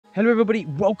Hello everybody,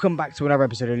 welcome back to another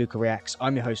episode of Luca Reacts.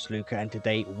 I'm your host Luca and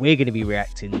today we're going to be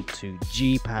reacting to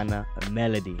G-PANA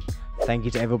Melody. Thank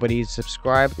you to everybody who's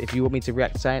subscribed. If you want me to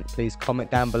react to something, please comment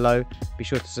down below. Be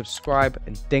sure to subscribe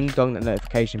and ding dong that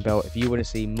notification bell if you want to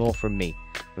see more from me.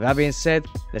 With that being said,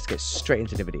 let's get straight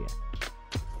into the video.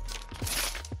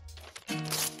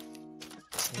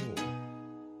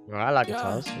 Ooh. I like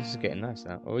guitars. This is getting nice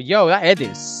now. Oh, yo, that edit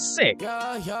is sick.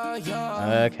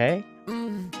 Okay.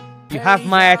 You have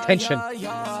my attention. Yo.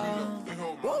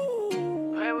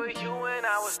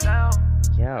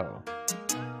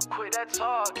 Quit that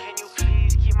talk. Can you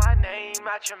please keep my name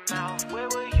out your mouth? Where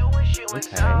were you when shit went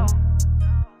down?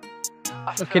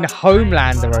 Fucking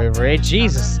Homelander over here,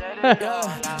 Jesus.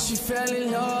 She fell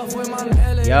in love with my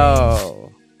melody. Yo.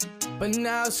 But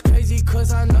now it's crazy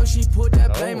cause I know she put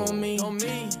that blame on me.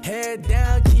 Head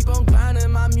down, keep on grinding,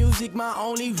 my music my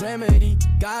only remedy.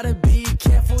 Gotta be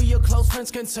careful, your close friends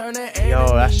can turn to enemies. Yo,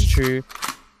 that's true.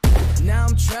 Now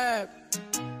I'm trapped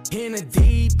in the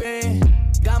deep end.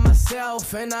 Got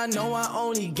myself and I know I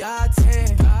only got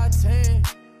 10.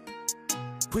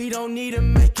 We don't need to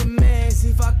make amends.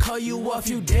 If I call you off,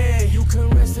 you dead. You can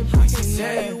rest in peace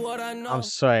and what I know. I'm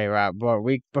sorry, right, bro.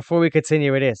 Before we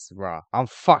continue with this, bro, I'm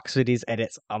fucks with these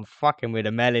edits. I'm fucking with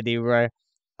the melody, bro.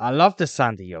 I love the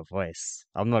sound of your voice.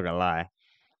 I'm not gonna lie.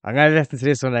 I'm gonna listen to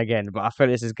this one again, but I feel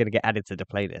this is gonna get added to the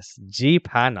playlist.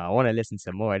 G-PANA. I want to listen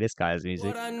to more of this guy's music.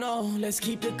 What I know, let's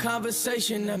keep the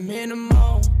conversation a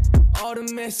minimal. All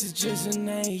the messages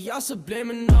and y'all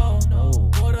subliminal.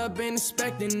 What I've been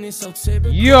expecting is so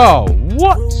typical. Yo,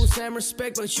 what? Rules and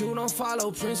respect, but you don't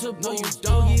follow principles.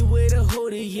 Doggy with a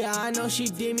hoodie, yeah, I know she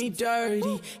did me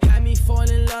dirty. Had me fall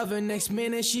in love, and next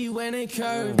minute she went and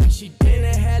curved. She been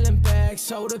a hell and back,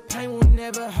 so the pain will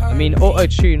never hurt. I mean,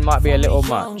 auto-tune might be a little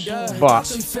much, but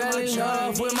she fell in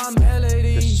love with my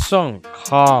melody. the song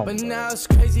calm. But now it's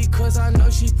crazy cause I know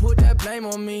she put that blame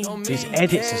on me. These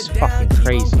edits is fucking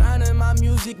crazy. My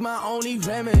music my only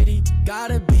remedy.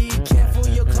 Gotta be careful,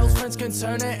 your close friends can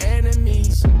turn to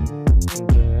enemies.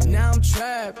 Now I'm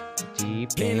trapped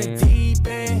in the deep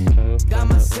end. Got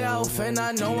myself and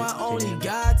I know I only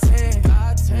got 10.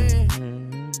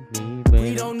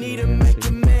 We don't need to make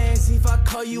amends. If I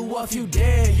call you off, you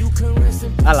dead. You can rest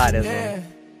in peace. I like this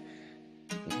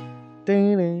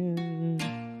one.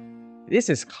 This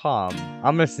is calm.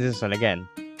 I'm listening to this one again.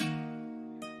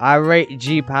 I rate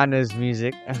G-PANA's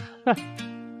music.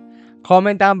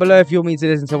 Comment down below if you want me to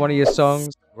listen to one of your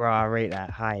songs. Bruh, I rate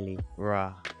that highly.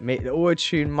 Bruh. The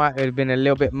auto-tune might have been a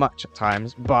little bit much at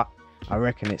times, but I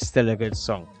reckon it's still a good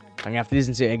song. I'm gonna have to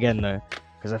listen to it again though,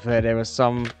 because I feel there were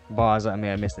some bars that I may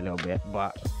have missed a little bit,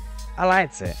 but I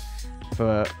liked it.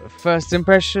 For first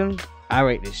impression, I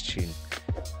rate this tune.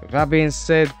 With that being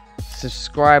said,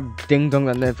 subscribe, ding dong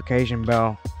that notification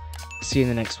bell. See you in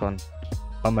the next one.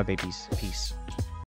 Bye my babies. Peace.